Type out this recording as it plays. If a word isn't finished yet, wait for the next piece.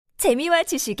재미와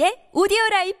지식의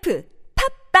오디오라이프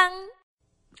팝빵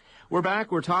We're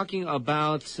back. We're talking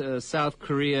about South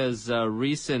Korea's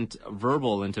recent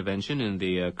verbal intervention in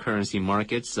the currency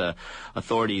markets.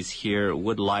 Authorities here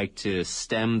would like to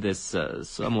stem this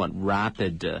somewhat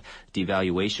rapid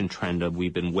devaluation trend that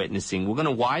we've been witnessing. We're going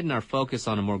to widen our focus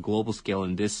on a more global scale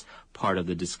in this part of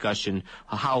the discussion,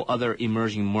 how other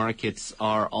emerging markets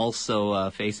are also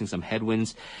facing some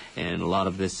headwinds, and a lot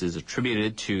of this is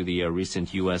attributed to the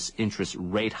recent U.S. interest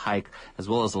rate hike, as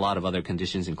well as a lot of other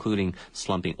conditions, including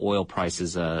slumping oil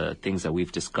prices, things that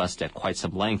we've discussed at quite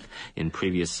some length in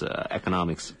previous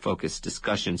economics-focused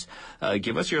discussions.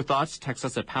 Give us your thoughts. Text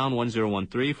us at pound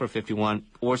 1013 for 51,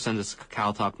 or send us a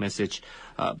Kakao Talk message.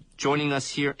 Joining us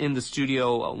here in the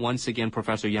studio, once again,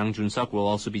 Professor Yang Jun-suk will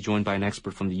also be joined by an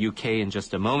expert from the UK in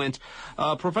just a moment.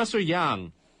 Professor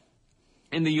Yang,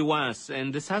 in the U.S.,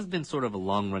 and this has been sort of a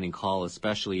long-running call,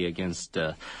 especially against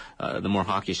the more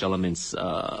hawkish elements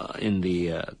in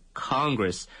the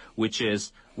Congress, which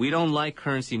is we don't like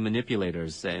currency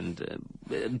manipulators. And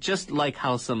just like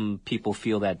how some people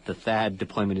feel that the THAAD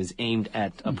deployment is aimed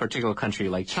at a particular country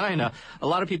like China, a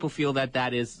lot of people feel that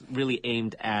that is really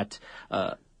aimed at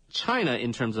China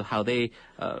in terms of how they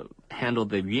handle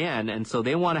the yuan, and so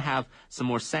they want to have some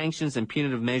more sanctions and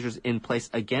punitive measures in place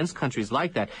against countries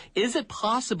like that. Is it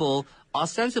possible,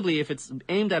 ostensibly, if it's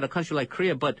aimed at a country like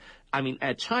Korea, but I mean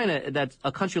at China, that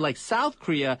a country like South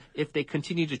Korea, if they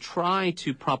continue to try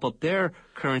to prop up their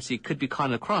currency, could be caught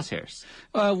in the crosshairs?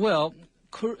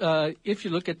 If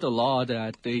you look at the law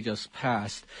that they just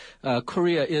passed,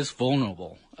 Korea is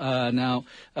vulnerable. Now,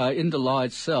 in the law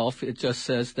itself, it just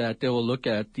says that they will look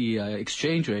at the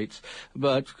exchange rates.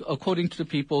 But according to the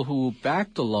people who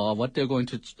back the law, what they're going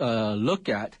to look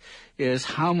at is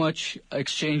how much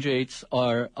exchange rates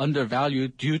are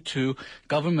undervalued due to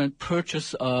government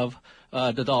purchase of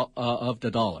the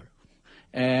dollar.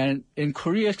 And in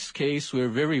Korea's case, we're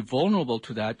very vulnerable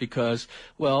to that because,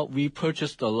 well, we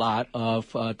purchased a lot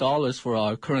of dollars for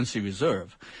our currency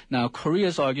reserve. Now,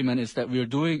 Korea's argument is that we're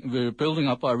building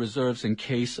up our reserves in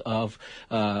case of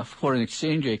foreign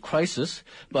exchange rate crisis.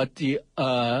 But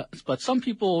some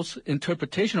people's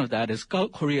interpretation of that is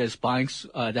Korea is buying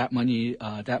that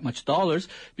much dollars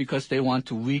because they want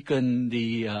to weaken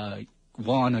the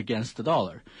won against the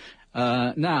dollar.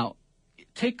 Now,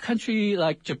 take a country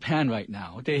like Japan right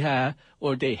now. They had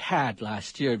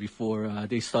last year before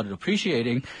they started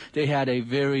appreciating. They had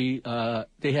their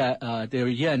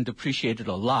yen depreciated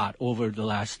a lot over the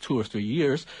last 2 or 3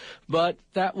 years, but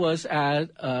that was as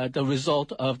the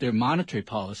result of their monetary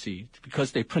policy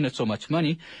because they printed so much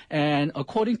money. And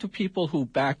according to people who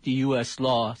back the U.S.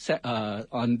 law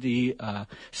on the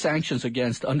sanctions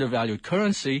against undervalued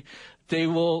currency, they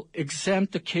will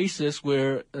exempt the cases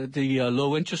where the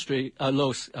low interest rate,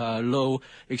 low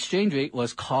exchange rate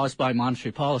was caused by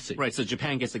monetary policy. Right. So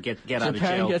Japan gets a get out of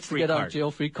jail free card. Japan gets a get out of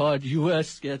jail free card.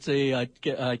 U.S. gets a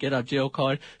get out of jail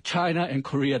card. China and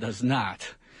Korea does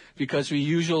not, because we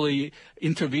usually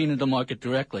intervene in the market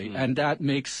directly, and that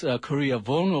makes Korea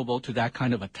vulnerable to that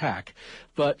kind of attack.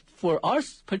 But for our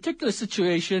particular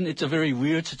situation, it's a very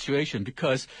weird situation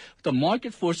because the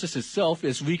market forces itself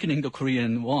is weakening the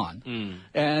Korean won.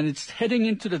 And it's heading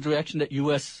into the direction that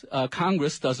U.S.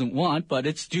 Congress doesn't want, but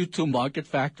it's due to market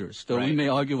factors. So we may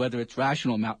argue whether it's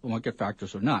rational market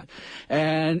factors or not.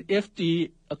 And if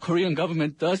the Korean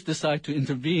government does decide to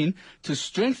intervene to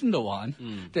strengthen the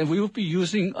won, then we will be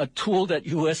using a tool that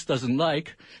U.S. doesn't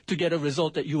like to get a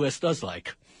result that U.S. does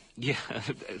like. Yeah,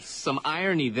 some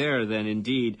irony there then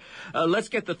indeed. Let's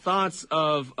get the thoughts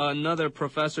of another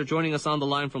professor joining us on the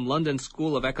line from London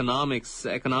School of Economics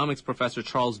professor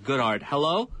Charles Goodhart.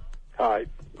 Hello? Hi.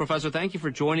 Professor, thank you for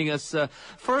joining us.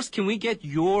 First, can we get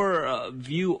your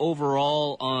view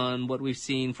overall on what we've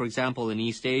seen, for example, in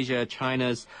East Asia,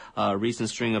 China's recent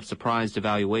string of surprise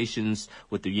devaluations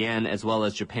with the yen, as well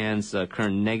as Japan's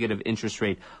current negative interest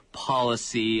rate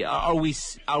policy? Are we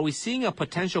seeing a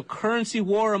potential currency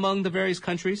war among the various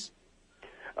countries?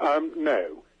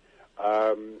 No.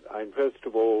 First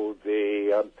of all,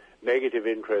 the negative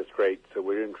interest rates that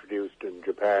were introduced in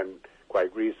Japan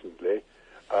quite recently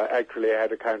actually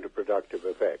had a counterproductive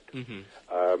effect.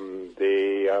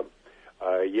 The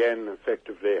yen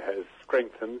effectively has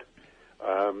strengthened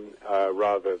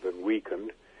rather than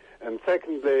weakened. And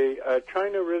secondly,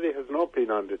 China really has not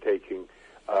been undertaking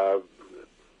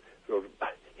sort of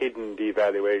hidden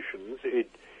devaluations. It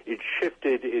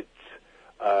shifted its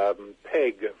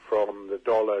peg from the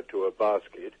dollar to a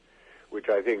basket, which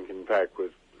I think, in fact,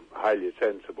 was highly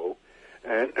sensible.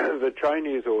 And the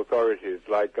Chinese authorities,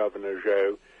 like Governor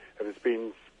Zhou, have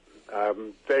been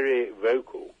very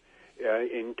vocal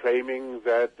in claiming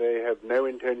that they have no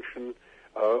intention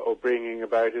of bringing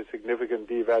about a significant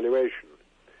devaluation.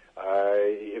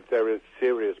 If there is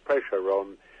serious pressure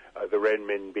on the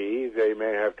renminbi, they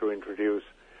may have to introduce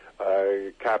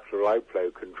capital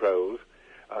outflow controls.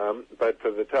 But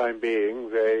for the time being,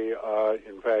 they are,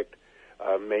 in fact,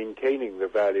 maintaining the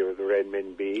value of the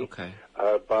renminbi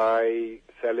by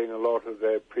selling a lot of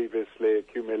their previously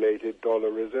accumulated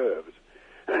dollar reserves.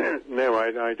 No,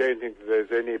 I don't think that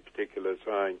there's any particular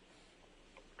sign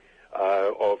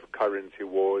of currency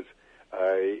wars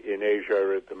in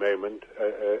Asia at the moment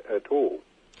at all.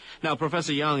 Now,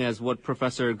 Professor Young, as what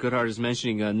Professor Goodhart is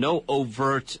mentioning, no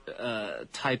overt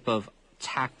type of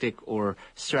tactic or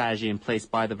strategy in place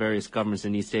by the various governments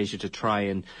in East Asia to try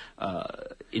and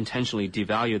intentionally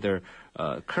devalue their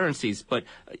currencies. But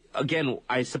again,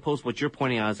 I suppose what you're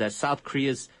pointing out is that South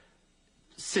Korea's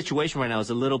situation right now is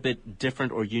a little bit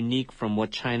different or unique from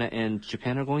what China and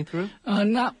Japan are going through?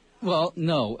 No.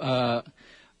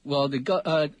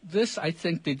 This, I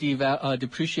think, the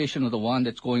depreciation of the won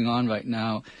that's going on right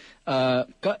now, a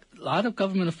lot of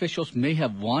government officials may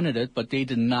have wanted it, but they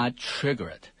did not trigger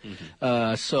it.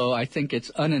 Mm-hmm. So I think it's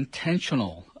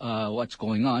unintentional what's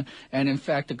going on. And in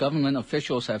fact, the government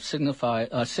officials have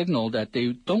signaled that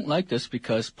they don't like this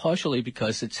partially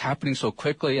because it's happening so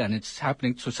quickly and it's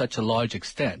happening to such a large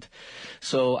extent.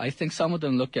 So I think some of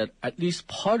them look at least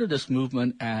part of this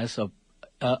movement as a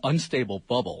unstable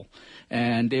bubble,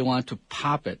 and they want to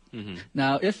pop it. Mm-hmm.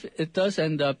 Now, if it does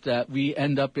end up that we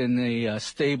end up in a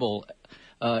stable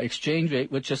exchange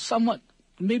rate, which is somewhat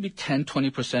maybe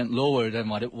 10-20% lower than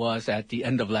what it was at the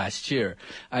end of last year,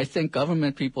 I think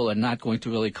government people are not going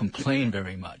to really complain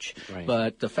very much. Right.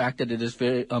 But the fact that it is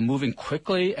very moving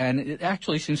quickly, and it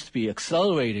actually seems to be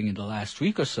accelerating in the last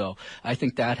week or so, I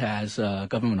think that has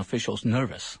government officials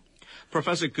nervous.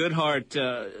 Professor Goodhart,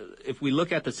 if we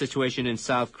look at the situation in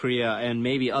South Korea and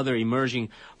maybe other emerging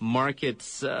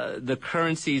markets, the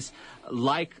currencies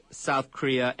like South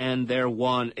Korea and their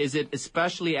won, is it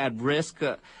especially at risk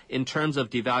in terms of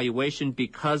devaluation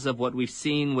because of what we've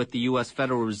seen with the U.S.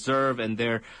 Federal Reserve and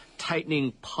their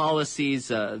tightening policies,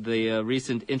 the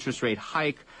recent interest rate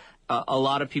hike? A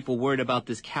lot of people worried about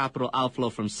this capital outflow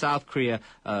from South Korea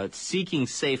seeking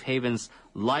safe havens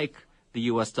like the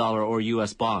U.S. dollar or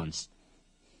U.S. bonds.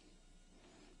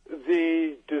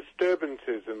 The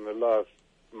disturbances in the last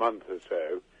month or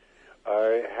so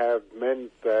have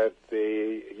meant that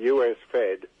the U.S.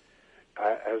 Fed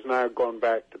has now gone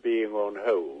back to being on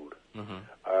hold.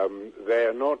 Mm-hmm. They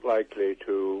are not likely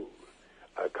to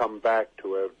come back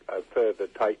to a further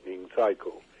tightening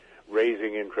cycle,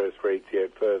 raising interest rates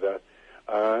yet further,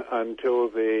 until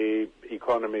the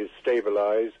economies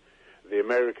stabilize, the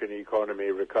American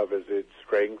economy recovers its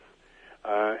strength,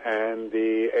 and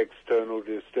the external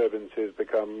disturbances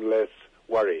become less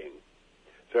worrying.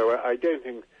 So I don't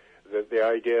think that the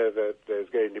idea that there's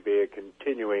going to be a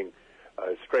continuing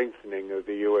strengthening of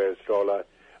the U.S. dollar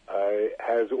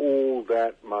has all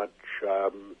that much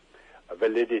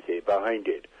validity behind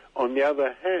it. On the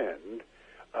other hand,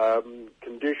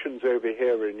 conditions over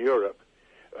here in Europe,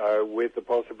 with the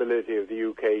possibility of the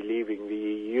UK leaving the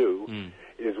EU,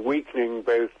 is weakening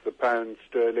both the pound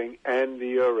sterling and the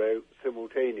euro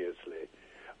simultaneously.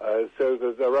 So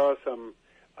that there are some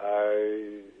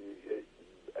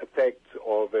effects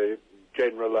of a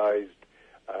generalized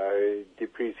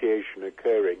depreciation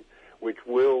occurring, which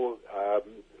will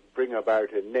bring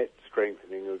about a net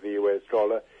strengthening of the US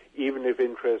dollar, even if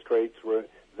interest rates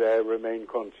there remain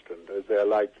constant, as they're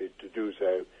likely to do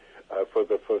so for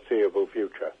the foreseeable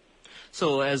future.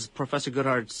 So as Professor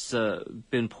Goodhart's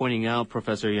been pointing out,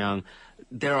 Professor Young,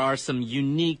 there are some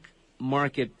unique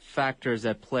market factors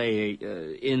at play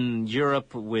in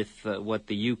Europe with what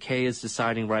the UK is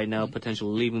deciding right now,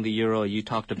 potentially leaving the euro. You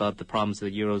talked about the problems that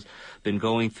the euro's been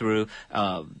going through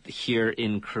here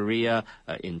in Korea,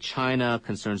 in China,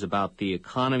 concerns about the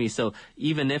economy. So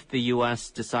even if the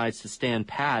U.S. decides to stand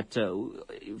pat,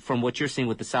 from what you're seeing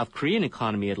with the South Korean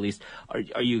economy at least,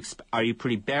 are you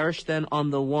pretty bearish then on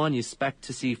the won? You expect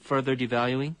to see further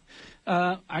devaluing?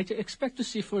 I expect to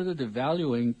see further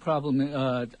devaluing.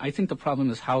 I think the problem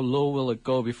is how low will it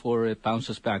go before it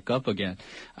bounces back up again.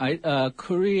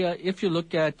 Korea, if you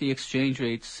look at the exchange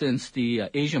rate since the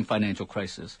Asian financial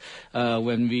crisis,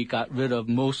 when we got rid of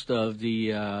most of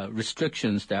the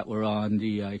restrictions that were on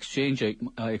the exchange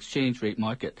rate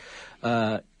market,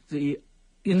 the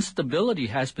instability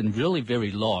has been really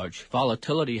very large.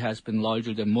 Volatility has been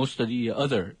larger than most of the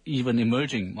other, even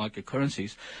emerging market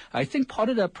currencies. I think part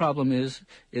of that problem is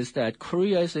that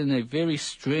Korea is in a very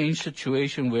strange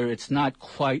situation where it's not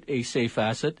quite a safe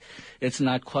asset. It's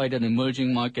not quite an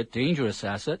emerging market dangerous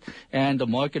asset, and the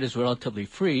market is relatively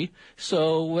free.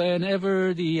 So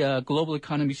whenever the global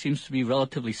economy seems to be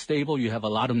relatively stable, you have a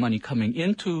lot of money coming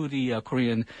into the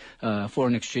Korean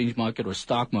foreign exchange market or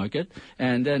stock market,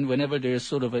 and then whenever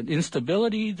there's sort of an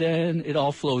instability, then it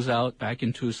all flows out back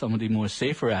into some of the more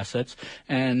safer assets.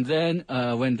 And then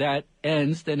when that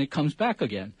ends, then it comes back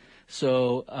again.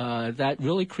 So that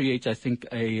really creates, I think,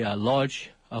 a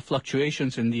large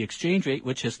fluctuations in the exchange rate,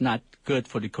 which is not good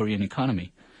for the Korean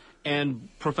economy. And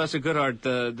Professor Goodhart,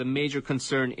 the major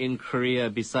concern in Korea,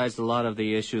 besides a lot of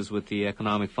the issues with the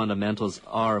economic fundamentals,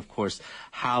 are, of course,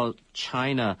 how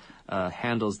China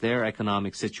handles their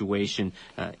economic situation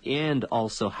and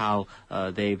also how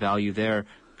they value their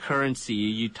currency.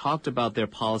 You talked about their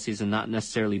policies and not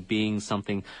necessarily being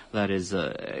something that is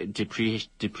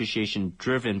depreciation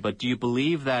driven, but do you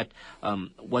believe that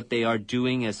what they are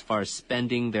doing as far as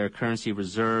spending their currency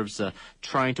reserves,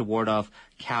 trying to ward off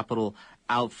capital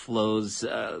outflows,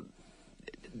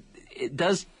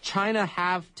 does China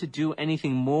have to do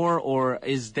anything more, or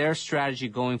is their strategy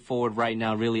going forward right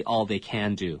now really all they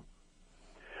can do?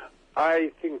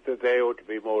 I think that they ought to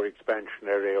be more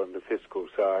expansionary on the fiscal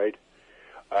side.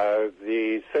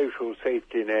 The social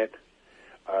safety net,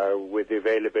 with the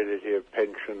availability of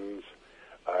pensions,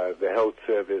 the health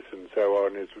service and so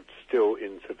on, is still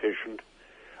insufficient.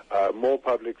 More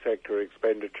public sector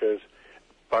expenditures,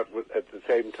 but at the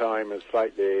same time a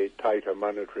slightly tighter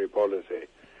monetary policy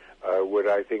would,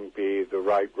 I think, be the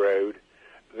right road.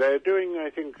 They're doing, I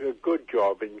think, a good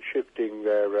job in shifting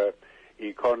their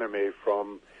economy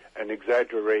from an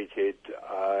exaggerated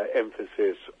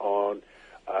emphasis on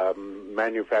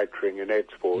manufacturing and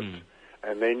exports,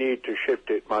 and they need to shift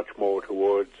it much more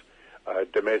towards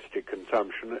domestic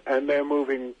consumption, and they're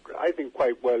moving, I think,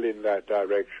 quite well in that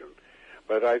direction.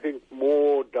 But I think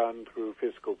more done through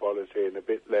fiscal policy and a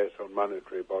bit less on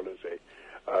monetary policy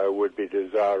would be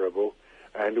desirable,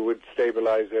 and it would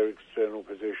stabilize their external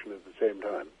position at the same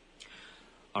time.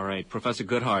 All right. Professor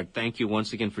Goodhart, thank you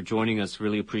once again for joining us.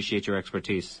 Really appreciate your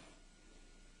expertise.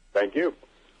 Thank you.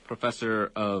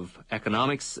 Professor of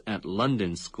Economics at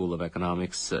London School of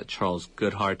Economics, Charles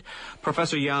Goodhart.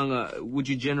 Professor Yang, would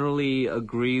you generally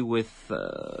agree with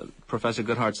Professor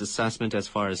Goodhart's assessment as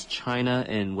far as China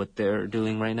and what they're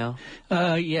doing right now?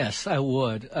 Yes, I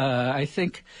would. I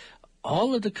think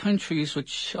all of the countries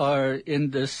which are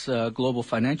in this global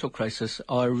financial crisis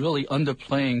are really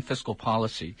underplaying fiscal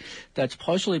policy. That's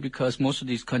partially because most of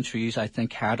these countries, I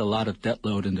think, had a lot of debt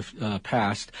load in the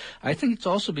past. I think it's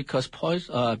also because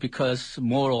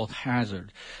moral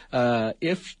hazard.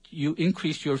 If you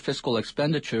increase your fiscal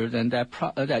expenditure, then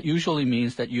that usually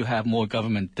means that you have more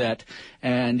government debt,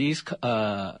 and these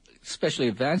especially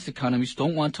advanced economies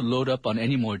don't want to load up on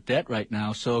any more debt right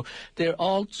now. So they're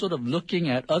all sort of looking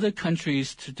at other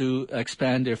countries to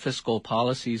expand their fiscal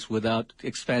policies without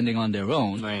expanding on their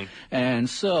own. Right. And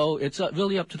so it's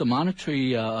really up to the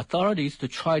monetary authorities to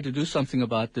try to do something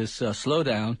about this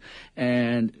slowdown.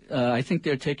 And I think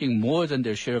they're taking more than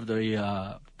their share of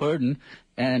the burden.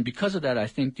 And because of that, I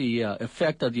think the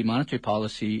effect of the monetary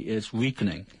policy is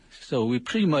weakening. So we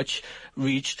pretty much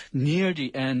reached near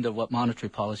the end of what monetary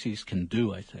policies can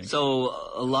do, I think. So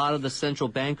a lot of the central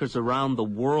bankers around the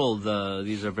world,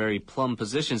 these are very plumb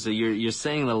positions. So you're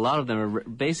saying that a lot of them are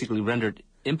basically rendered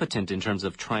impotent in terms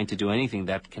of trying to do anything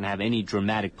that can have any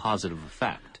dramatic positive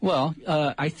effect. Well,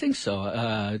 I think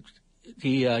so.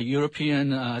 The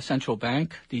European Central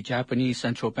Bank, the Japanese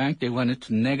Central Bank, they went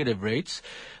into negative rates,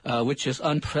 which is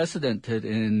unprecedented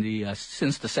in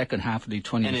since the second half of the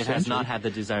 20th century. And it has not had the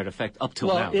desired effect up till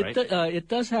now, right? It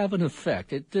does have an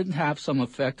effect. It did have some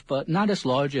effect, but not as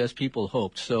large as people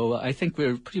hoped. So I think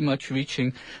we're pretty much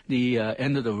reaching the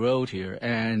end of the road here.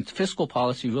 And fiscal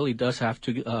policy really does have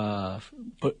to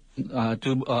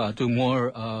do more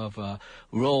of a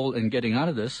role in getting out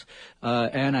of this.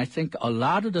 And I think a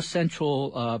lot of the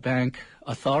central bank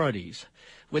authorities,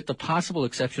 with the possible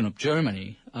exception of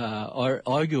Germany, are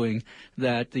arguing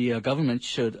that the government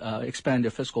should expand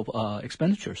their fiscal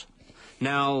expenditures.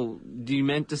 Now,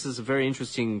 this is a very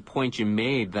interesting point you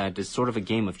made, that it's sort of a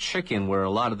game of chicken where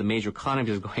a lot of the major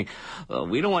economies are going, well,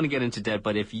 we don't want to get into debt,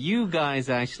 but if you guys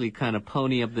actually kind of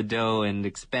pony up the dough and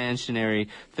expansionary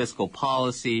fiscal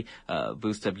policy,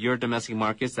 boost up your domestic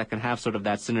markets, that can have sort of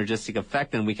that synergistic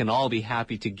effect, and we can all be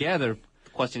happy together.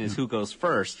 The question is who goes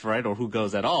first, right, or who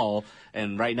goes at all,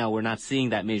 and right now we're not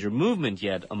seeing that major movement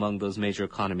yet among those major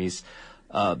economies.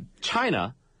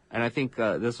 China, and I think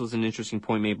this was an interesting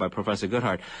point made by Professor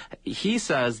Goodhart, he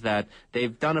says that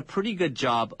they've done a pretty good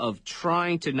job of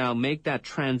trying to now make that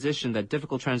transition, that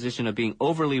difficult transition of being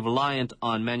overly reliant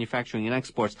on manufacturing and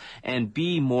exports and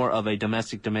be more of a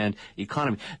domestic demand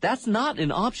economy. That's not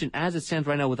an option as it stands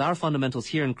right now with our fundamentals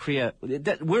here in Korea.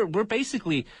 We're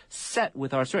basically set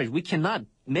with our strategy. We cannot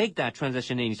make that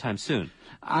transition anytime soon.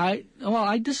 I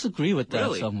disagree with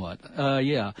that somewhat.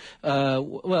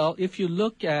 Well, if you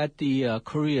look at the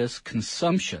Korea's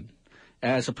consumption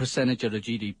as a percentage of the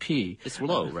GDP, it's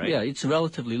low, right? Yeah, it's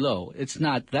relatively low. It's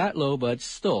not that low, but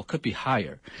still could be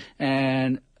higher.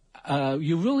 And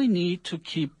you really need to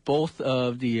keep both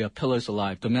of the pillars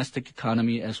alive, domestic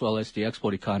economy as well as the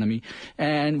export economy.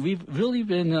 And we've really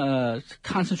been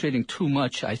concentrating too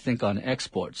much, I think, on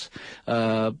exports.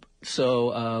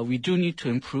 So we do need to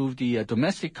improve the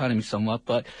domestic economy somewhat,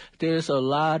 but there's a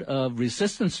lot of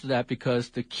resistance to that because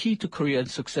the key to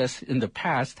Korea's success in the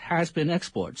past has been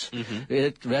exports. Mm-hmm.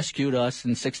 It rescued us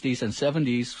in 60s and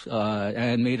 70s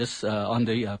and made us on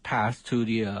the path to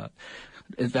the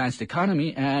advanced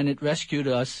economy, and it rescued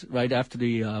us right after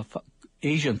the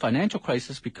Asian financial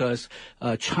crisis because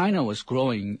China was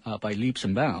growing by leaps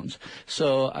and bounds.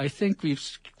 So I think we've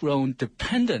grown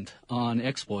dependent on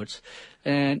exports,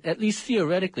 and at least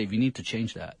theoretically, we need to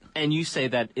change that. And you say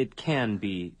that it can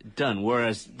be done,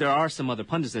 whereas there are some other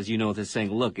pundits, as you know, that's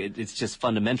saying, look, it's just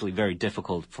fundamentally very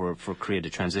difficult for Korea to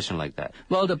transition like that.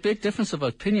 Well, the big difference of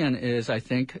opinion is, I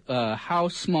think, how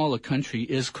small a country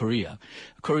is Korea.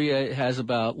 Korea has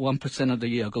about 1% of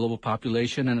the global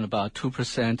population and about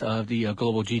 2% of the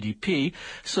global GDP.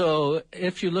 So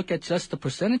if you look at just the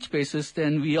percentage basis,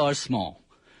 then we are small.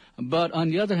 But on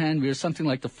the other hand, we're something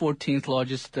like the 14th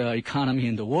largest economy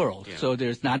in the world. Yeah. So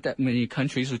there's not that many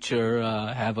countries which are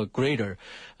have a greater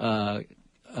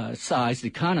sized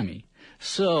economy.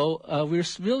 So we're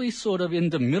really sort of in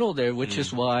the middle there, which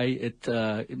is why it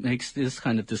makes this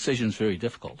kind of decisions very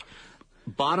difficult.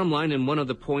 Bottom line, and one of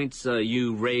the points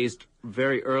you raised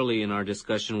very early in our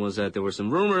discussion was that there were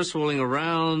some rumors swirling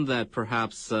around that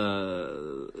perhaps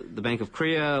the Bank of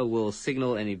Korea will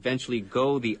signal and eventually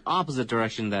go the opposite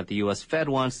direction that the U.S. Fed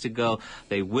wants to go.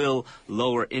 They will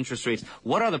lower interest rates.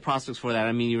 What are the prospects for that?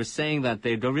 I mean, you were saying that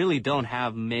they really don't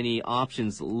have many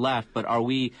options left, but are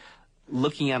we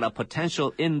looking at a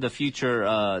potential in the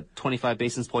future 25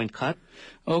 basis point cut?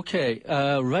 Okay.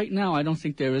 Right now, I don't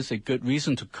think there is a good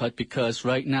reason to cut because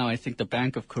right now I think the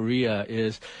Bank of Korea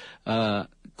is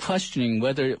questioning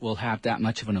whether it will have that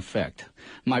much of an effect.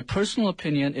 My personal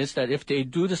opinion is that if they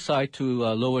do decide to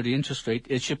lower the interest rate,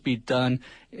 it should be done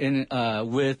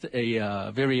with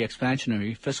a very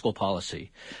expansionary fiscal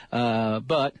policy.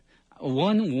 But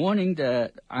one warning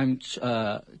that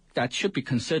that should be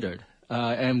considered,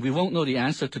 and we won't know the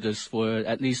answer to this for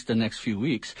at least the next few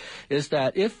weeks, is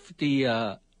that if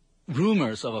the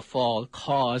rumors of a fall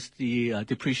cause the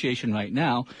depreciation right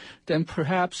now, then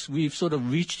perhaps we've sort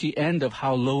of reached the end of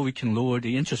how low we can lower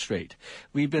the interest rate.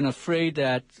 We've been afraid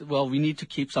that, well, we need to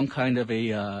keep some kind of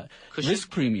a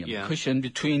risk premium cushion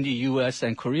between the U.S.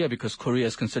 and Korea because Korea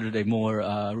is considered a more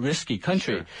risky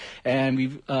country. Sure.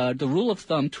 And the rule of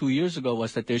thumb 2 years ago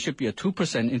was that there should be a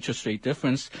 2% interest rate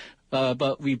difference,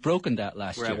 but we've broken that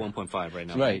last year. We're at 1.5 right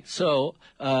now. Right. So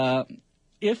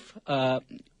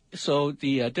So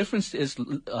the difference is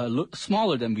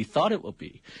smaller than we thought it would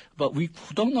be, but we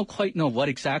don't quite know what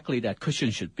exactly that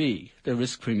cushion should be, the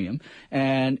risk premium.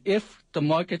 And if the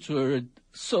markets were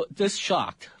this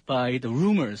shocked by the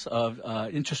rumors of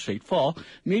interest rate fall,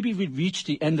 maybe we'd reach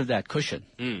the end of that cushion.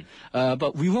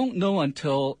 But we won't know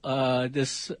until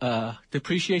this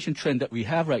depreciation trend that we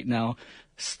have right now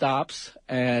stops,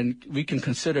 and we can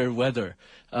consider whether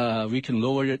we can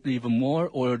lower it even more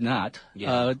or not.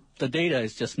 Yeah. The data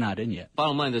is just not in yet.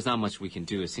 Bottom line, there's not much we can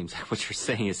do, it seems like what you're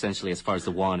saying, essentially, as far as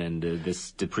the won and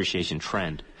this depreciation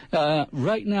trend.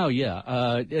 Right now,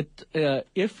 yeah.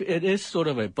 If it is sort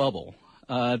of a bubble,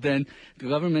 then the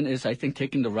government is, I think,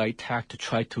 taking the right tack to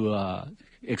try to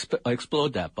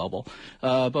explode that bubble.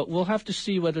 But we'll have to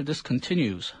see whether this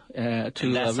continues to and that's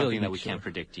really something that we can't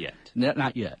predict yet.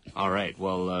 Not yet. All right.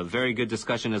 Well, very good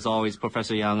discussion as always,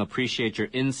 Professor Yang. Appreciate your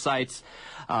insights.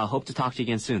 Hope to talk to you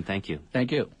again soon. Thank you.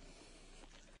 Thank you.